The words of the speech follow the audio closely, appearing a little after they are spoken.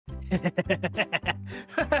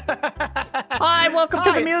Hi, welcome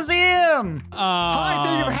to the museum. Hi,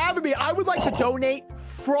 thank you for having me. I would like to donate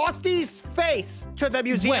Frosty's face to the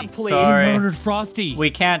museum, please. Sorry. You murdered Frosty. We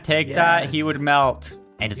can't take that. He would melt.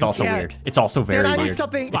 And it's also weird. It's also very I need weird.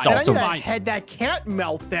 something. It's also I need a head that can't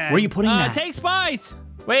melt then. Where are you putting that? Take Spice.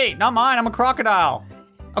 Wait, not mine. I'm a crocodile.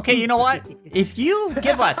 Okay, you know what? If you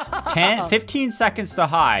give us 15 seconds to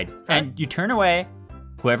hide and you turn away,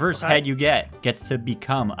 whoever's head you get gets to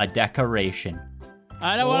become a decoration.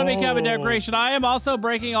 I don't want to become a decoration. I am also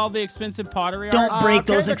breaking all the expensive pottery. Don't break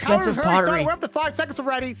those expensive pottery. We're up to 5 seconds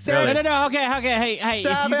already. No. Okay. Hey.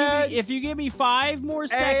 If you give me 5 more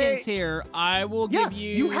seconds here, I will give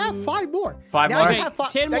you. You have 5 more. 5 now more? You have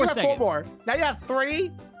 10 now more you have seconds. 4 more. Now you have 3,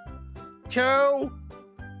 2,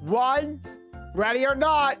 1. Ready or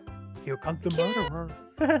not? Here comes the murderer.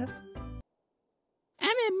 I'm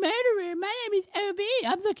a murderer. My name is OB.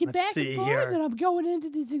 I'm looking back and forth, and I'm going into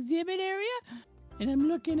this exhibit area, and I'm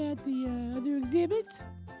looking at the other exhibits.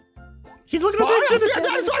 He's looking at the exhibits. No,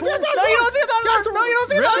 you don't see a dinosaur. No, you don't see a dinosaur. No, you don't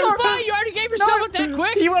see a dinosaur. Really? You already gave yourself up that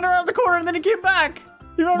quick? He went around the corner and then he came back.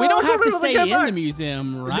 We don't have to stay in the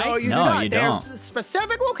museum, right? No, you don't. There's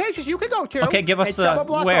specific locations you can go to. Okay, give us the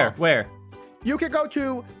where? You can go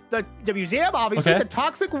to the museum, obviously, the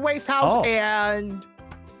toxic waste house, and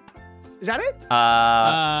is that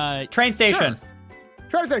it? Train station. Sure.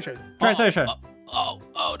 Train station. Train station. Oh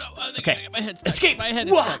no! Okay. My head's stuck. Escape. My head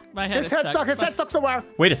is stuck. My head is stuck. His head's stuck somewhere.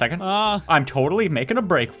 Wait a second. I'm totally making a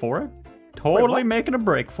break for it. Totally making a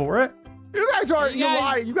break for it. You guys are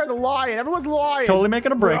lying. You guys are lying. Everyone's lying. Totally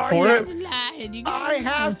making a break for it. I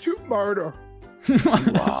have to murder.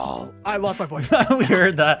 Wow. I lost my voice. We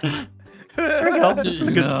heard that. There we go. This is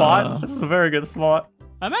a good spot. This is a very good spot.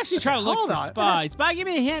 I'm actually trying to look for Spy. Spy, give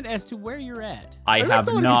me a hint as to where you're at. I have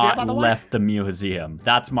not left the museum.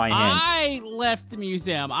 That's my hint. I left the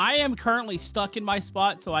museum. I am currently stuck in my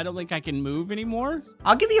spot, so I don't think I can move anymore.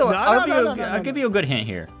 I'll give you a good hint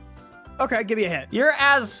here. Okay, give me a hint. You're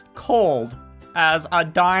as cold as a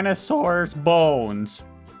dinosaur's bones.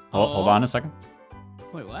 Oh, hold on a second.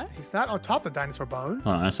 Wait, what? He's not on top of dinosaur bones.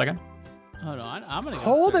 Hold on a second. Hold on, I'm gonna go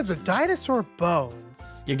cold as a dinosaur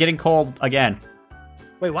bones. You're getting cold again.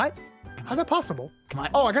 Wait, what? How's that possible? Come on.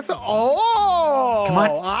 Oh, I guess. Oh, come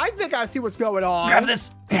on. I think I see what's going on. Grab this.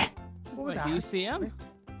 What was that? Do you see him?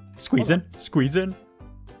 Squeeze in. Squeeze in.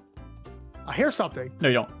 I hear something. No,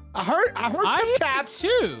 you don't. I heard tip taps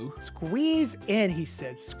too. Squeeze in, he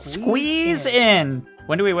said. Squeeze in.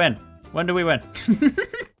 When do we win? When do we win?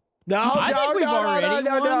 No.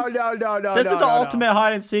 This is the ultimate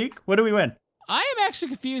hide and seek. When do we win? I am actually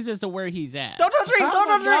confused as to where he's at. Don't touch me! Don't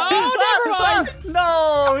touch me! Oh, never mind.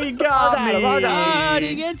 No, he got me. Oh, did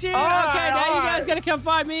he get you? Okay, now you guys gotta come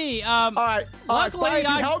find me. All right. Luckily, if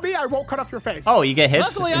you help me, I won't cut off your face. Oh, you get his.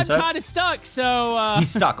 Luckily, I'm kind of stuck, so.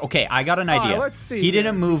 He's stuck. Okay, I got an idea. Let's see. He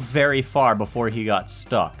didn't move very far before he got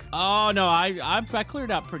stuck. Oh no, I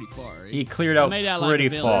cleared out pretty far. He cleared out pretty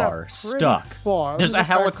far. Stuck. There's a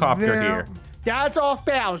helicopter here. That's off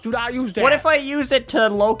bounds. Do not use that. What if I use it to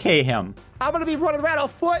locate him? I'm gonna be running around on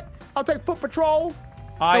foot. I'll take foot patrol.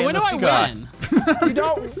 So when do I win? You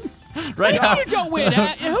don't. Right now. You don't win.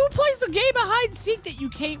 Who plays a game of hide and seek that you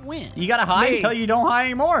can't win? You gotta hide until you don't hide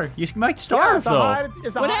anymore. You might starve though.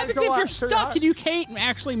 What happens if you're stuck and you can't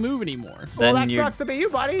actually move anymore? Well, that sucks to be you,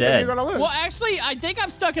 buddy. Dead. Then you're gonna lose. Well, actually, I think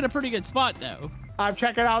I'm stuck in a pretty good spot though. I'm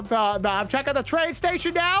checking out I'm checking the train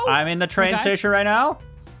station now. I'm in the train station right now.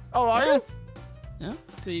 Oh, are you? Yeah.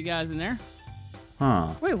 See you guys in there.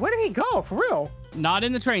 Huh. Wait, where did he go? For real? Not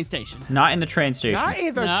in the train station. Not in the train station. Not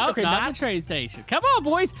either. No, okay, not in the train station. Come on,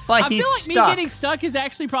 boys. But I he's feel like stuck. me getting stuck is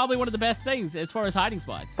actually probably one of the best things as far as hiding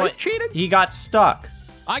spots. Are you cheating? He got stuck.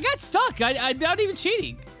 I got stuck. I'm not even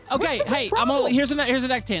cheating. Okay, hey, here's the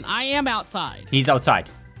next hint. I am outside. He's outside.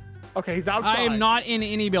 Okay, he's outside. I am not in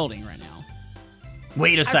any building right now.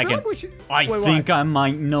 Wait a second. I think I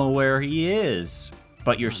might know where he is.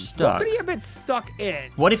 But you're stuck. What could he have been stuck in?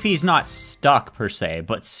 What if he's not stuck per se,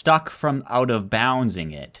 but stuck from out of bouncing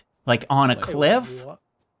it? Like on a cliff? Oh,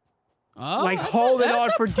 like holding on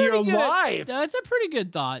for dear life. That's a pretty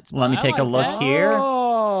good thought. Let me take a look here.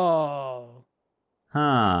 Oh.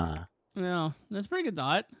 Huh. No, that's a pretty good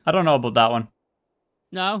thought. I don't know about that one.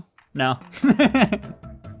 No. No.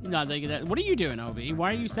 Not thinking that. What are you doing, Obi? Why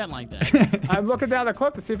are you sitting like that? I'm looking down the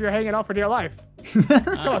cliff to see if you're hanging out for dear life.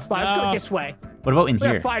 Come on, Spy. Let's go this way. What about in We're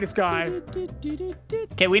here? gonna fight this guy.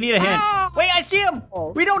 Okay, we need a hint. Wait, I see him.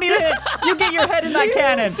 We don't need a hint. You get your head in that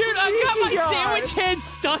cannon. Dude, I got my sandwich head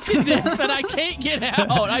stuck in this and I can't get out.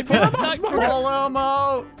 I've been stuck. Pull him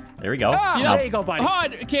out. There we go. There you go, buddy.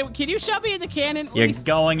 Hold on. Can you shove me in the cannon? You're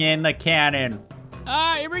going in the cannon.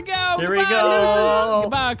 Here we go. Here we Goodbye, go. losers.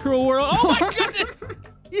 Goodbye, cruel world. Oh my goodness.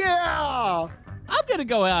 Yeah. I'm gonna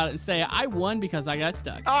go out and say I won because I got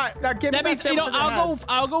stuck. All right, now give me That means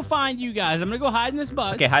I'll go find you guys. I'm gonna go hide in this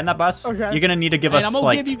bus. Okay, hide in that bus. Okay. You're gonna need to give And us I'm gonna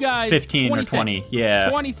like give you guys 15 or 20. seconds. Yeah.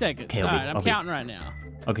 20 seconds. Okay, All Obi, right, I'm Obi. counting right now.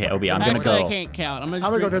 Okay, Obi, I'm gonna Actually, go. I can't count. I'm gonna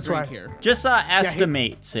go drink this a drink way. here. Just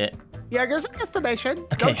estimates it. Yeah, there's an estimation.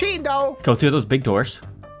 Okay. Don't cheat, though. Go through those big doors.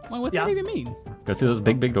 Wait, what's Yeah. that even mean? Go through those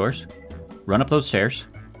big doors. Run up those stairs.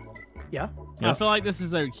 Yeah. I Yep. feel like this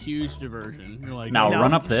is a huge diversion. You're like, Now going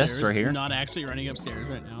run up up this stairs, right here. Not actually running upstairs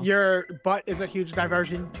right now. Your butt is a huge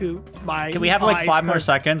diversion to my Can we have like eyes, 5 more 'cause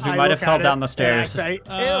seconds? We I might have look fell at down it the and stairs. I say, ew,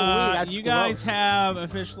 that's You gross. guys have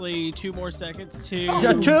officially 2 more seconds. 2,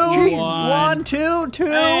 Two, 1, one, two, two,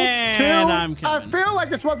 and two. I'm I coming. feel like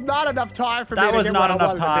this was not enough time for me That to was get not what I enough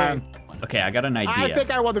wanted to time. be. Okay, I got an I idea.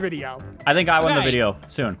 think I won the video. I think I won the Okay. video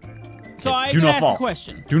soon. So I Do can not ask fall. a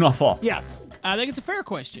question. Do not fall. Yes. I think it's a fair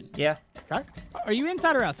question. Yeah. Okay. Are you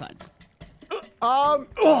inside or outside? Oh,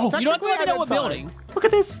 You don't have to let me technically know I'm what inside. building. look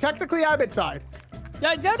at this. Technically, I'm inside.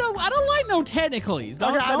 I don't like no technicalities.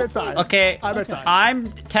 Okay, I'm Don't- inside. Okay, I'm inside.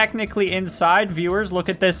 I'm technically inside. Viewers, look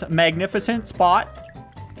at this magnificent spot.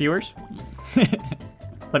 Viewers,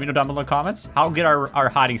 let me know down below in the comments how good our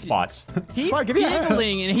hiding spots. He's Come on, give me a hand.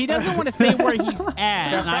 giggling and he doesn't want to say where he's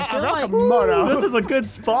at. And I feel like Moto. This is a good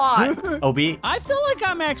spot. Obi, I feel like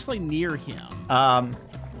I'm actually near him.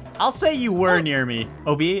 I'll say you were near me.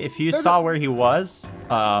 Obi, if you saw where he was,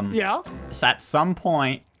 Yeah. it's at some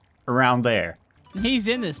point around there. He's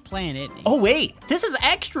in this planet. Oh wait, this is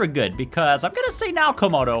extra good because I'm gonna say now,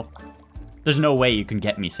 Komodo, there's no way you can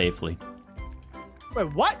get me safely.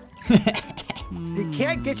 Wait, what? He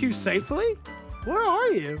can't get you safely? Where are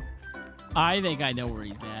you? I think I know where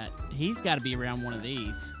he's at. He's got to be around one of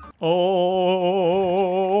these.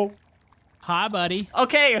 Oh. Hi, buddy.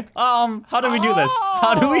 Okay, how do we do this?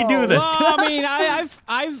 How do we do this? Well, I mean,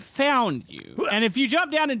 I've found you, and if you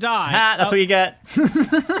jump down and die, That's what you get.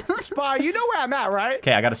 Spy, you know where I'm at, right?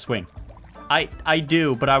 Okay, I gotta swing. I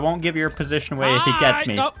do, but I won't give your position away if he gets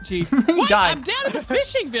me. Oh, jeez. He What? died. I'm down at the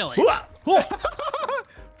fishing village. Oh,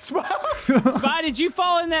 Spy. Spy, did you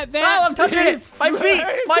fall in that vat? oh, I'm touching it. My feet.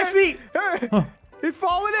 My feet. He's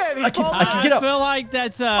falling in. He's I can- falling I can in. get up. I feel like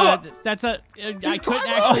that's I couldn't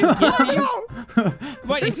climbing actually out. get to you. No.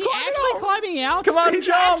 Wait, is he climbing actually out. climbing out? Come on, He's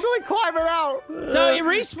jump. actually climbing out. So it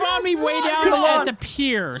respawned me way down Come on. at the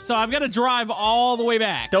pier, so I've got to drive all the way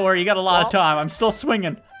back. Don't worry, you got a lot of Well- time. I'm still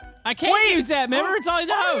swinging. I can't use that. Remember, it's only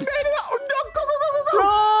the Oh, he host. made it out. Oh, no, go, go, go, go, go.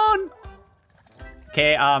 Run.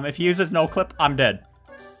 Okay, if he uses no clip, I'm dead.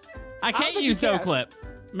 I can't think use you no can. clip.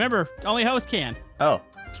 Remember, only host can. Oh,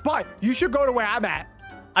 Spy, you should go to where I'm at.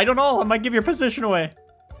 I don't know. I might give your position away.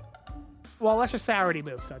 Well, let's just say I already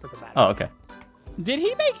moved, so it doesn't matter. Oh, okay. Did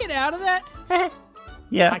he make it out of that?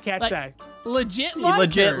 Yeah. I can't Like- say. Legit? like,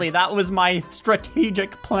 Legitly, or- that was my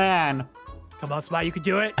strategic plan. Come on, Spy, you can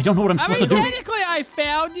do it. I don't know what I'm I supposed mean, to do. technically, I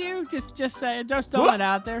found you. Just saying, just throwing it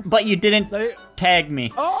out there. But you didn't Let me- tag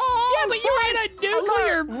me. Oh, Yeah, but you're in a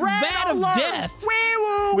nuclear Red vat of alert. death. Wee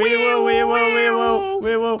woo, Wee woo, wee woo, wee woo,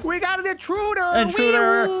 wee woo. We got an intruder.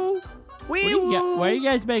 Intruder. Wee woo. Wee What do you woo. why are you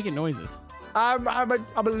guys making noises? I'm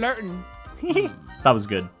alerting. That was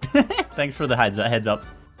good. Thanks for the heads up.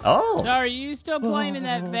 Oh, So are you still playing in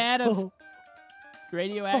that vat of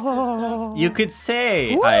radioactive stuff? you could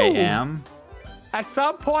say Woo. I am. At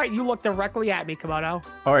some point, you look directly at me, Komodo.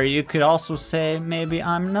 Or you could also say maybe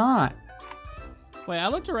I'm not. Wait, I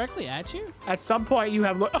looked directly at you? At some point, you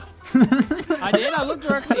have looked. I did? I looked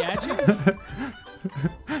directly at you?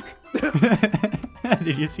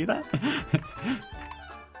 Did you see that?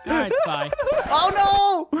 All right, Spy.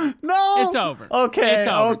 Oh no! No! It's over. Okay,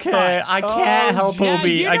 It's over. It's okay. fine. I can't help yeah,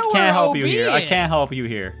 Obi. you I know can't where help you Obi here. I is. can't help you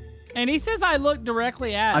here. And he says I looked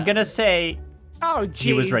directly at him. I'm gonna say Oh, jeez.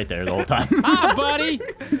 he was right there the whole time. Hi, buddy.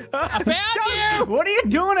 I found you. What are you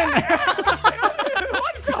doing in there?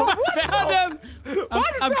 What's up? I found him.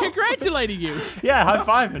 I'm congratulating you. Yeah,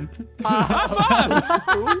 high fiving. High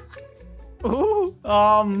five. Ooh.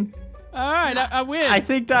 All right, I win. I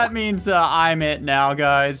think that means I'm it now,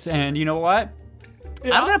 guys. And you know what?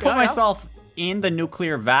 Yeah, I'm gonna put yeah. myself in the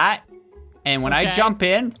nuclear vat, and when I Okay. jump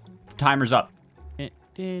in, timer's up.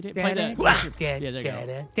 Play that.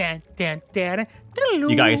 there you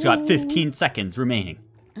You guys got 15 seconds remaining.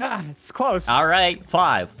 Ah, it's close. All right,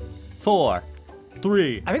 5, 4,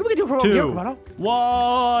 3, I think we can do it from over here, 2, Komodo.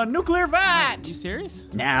 1. Nuclear vat. You serious?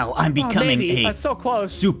 Now I'm becoming Maybe. a That's so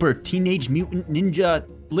close. super teenage mutant ninja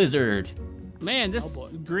lizard. Man, this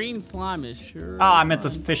green slime is sure. Ah, I'm at the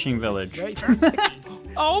fishing village. Very sticky.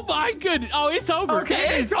 Oh my goodness. Oh, it's over.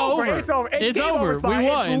 Okay, It's over. It's over. It's game over. Spy. We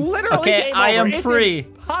won. It's literally Okay, game I over. am It's free.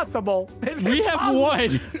 Impossible. It's We have impossible.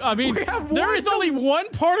 won. I mean, there is only one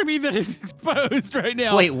part of me that is exposed right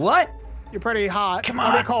now. Wait, what? You're pretty hot. Come I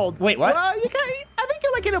mean, on. cold. Wait, what? Well, I think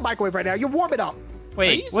you're like in a microwave right now. You warm it up.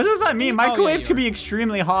 Wait, you what does that mean? Oh, yeah, Microwaves you can are. be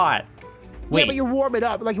extremely hot. Yeah, Wait, but you warm it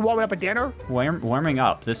up. Like you warm it up at dinner. warming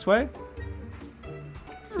up this way?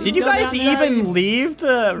 See, Did you still guys down there? even leave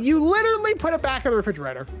the... You literally put it back in the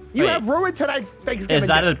refrigerator. You Wait. have ruined tonight's Thanksgiving. Is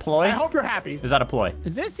that dinner. a ploy? I hope you're happy. Is that a ploy?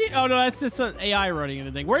 Is this it? Oh, no, that's just an AI running into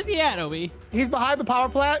the thing. Where's he at, Obi? He's behind the power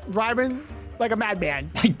plant, driving like a madman.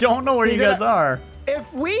 I don't know where you guys are.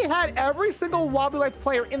 If we had every single Wobbly Life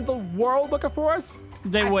player in the world looking for us,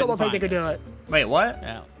 They I still wouldn't don't think they find could do us. it. Wait, what?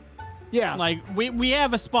 Yeah. Yeah. Like, we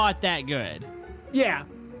have a spot that good. Yeah.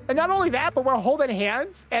 And not only that, but we're holding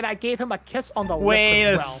hands, and I gave him a kiss on the Wait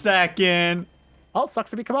a lips as well. second. Oh, sucks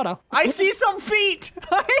to be Komodo. I see some feet.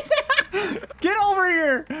 Get over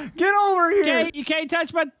here. Get over here. Okay, you can't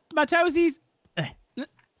touch my toesies.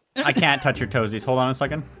 I can't touch your toesies. Hold on a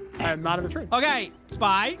second. I'm not in the tree. Okay,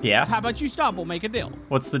 Spy. Yeah? How about you stop? We'll make a deal.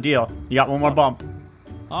 What's the deal? You got one more bump.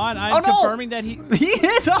 On, I'm Oh, no! confirming that he. He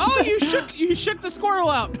is up Oh, there. you shook the squirrel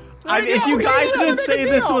out. If you guys get him, didn't make a say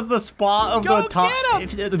this deal. was the spot of Go the top,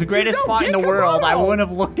 get him. the greatest Go spot in get the world, I Komodo. wouldn't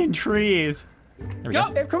have looked in trees. There we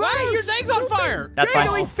Go. go. If Komodo's Hey, your thing's on fire. That's fine.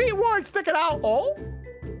 dangling feet weren't sticking out. Oh,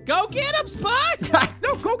 Go get him, Spy.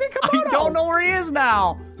 no, go get I Komodo. don't know where he is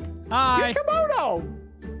now. Hi. Get Komodo.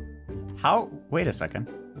 How? Wait a second.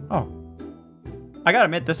 Oh. I gotta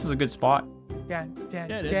admit, this is a good spot. Yeah,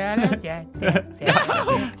 it is.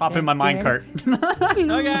 Hop in my minecart.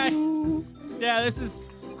 Okay. Yeah, this is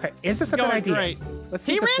Okay, is this a good going idea? great. Let's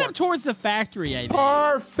see He if this ran up works. towards the factory, I think.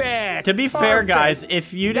 Perfect. To be fair, Perfect. guys,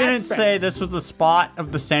 if you didn't That's fair. say this was the spot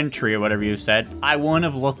of the century or whatever you said, I wouldn't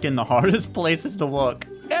have looked in the hardest places to look.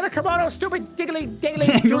 And a Komodo, stupid diggly, diggly,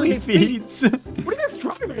 Dangly diggly feet. feet. What are you guys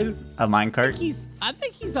driving? A minecart. I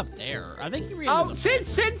think he's up there. I think he ran. Oh, into the-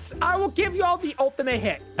 since I will give you all the ultimate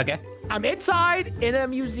hit. Okay. I'm inside in a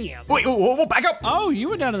museum. Wait, whoa, back up. Oh, you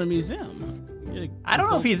went down to the museum. I don't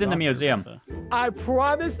know if he's in the museum. I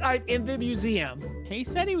promise I'm in the museum. He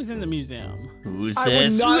said he was in the museum. Who's I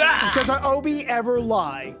this? would not, Ah! because I Obi ever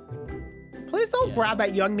lie. Please don't Yes. grab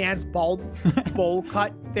that young man's bald bowl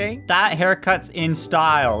cut thing. That haircut's in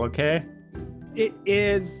style, okay? It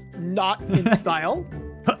is not in style.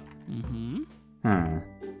 Mm-hmm. Hmm.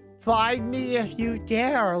 Find me if you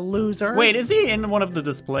dare, losers. Wait, is he in one of the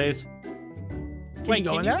displays? Wait, you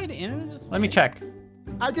go can in you there? get in this? Let me check.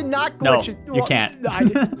 I did not No, glitch it. you can't. No,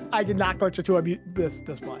 I did not glitch it to this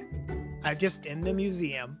display. I'm just in the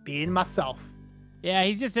museum, being myself. Yeah,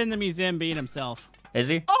 he's just in the museum being himself. Is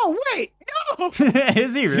he? Oh, wait! No!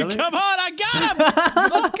 Is he really? Come on, I got him.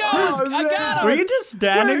 Let's go. I got him. Were you just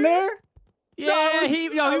standing Wait. there? Yeah, he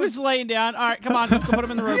was laying down. All right, come on, let's go put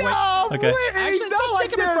him in the roadway. No, Okay. wait, Actually, let's no, go I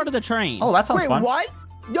stick him in didn't. front of the train. Oh, that sounds Wait, fun. what?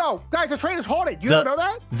 Yo, guys, the train is haunted. You The- don't know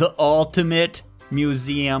that? The ultimate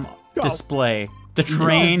museum Go. display. The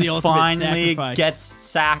train the ultimate finally sacrifice. gets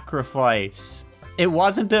sacrificed. It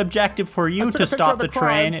wasn't the objective for I you took a to picture stop of the the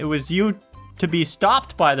train. crowd. It was you to be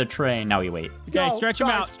stopped by the train. Now you wait. Okay, Yo, stretch him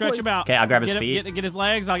guys, out. Stretch him please. out. Okay, I'll grab his Get him- feet. Get his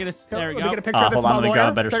legs. I'll get his. There we Let me go. get a picture of this hold on, with let my me grab a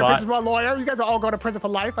lawyer. better Take spot. pictures with my lawyer. You guys are all going to prison for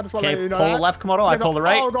life. I just want to let Okay, you know pull that. the left, Komodo. I You guys pull the are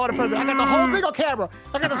right. all going to prison. I got the whole thing on camera.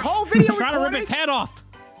 I got this whole video Trying to rip his recorded. head off.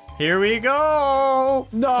 Here we go.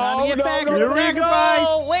 No, Gotta get no, back no, to Here no. we sacrifice.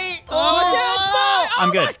 go. Wait. Oh, Oh, I'm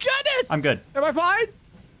Oh good. my goodness. I'm good. Am I fine?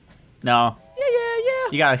 No,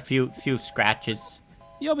 Yeah. you got a few scratches.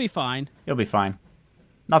 You'll be fine. You'll be fine.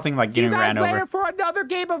 Nothing like See getting you guys ran later over. for another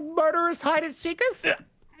game of murderous hide and seekers?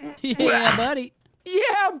 Yeah, buddy.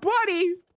 Yeah, buddy.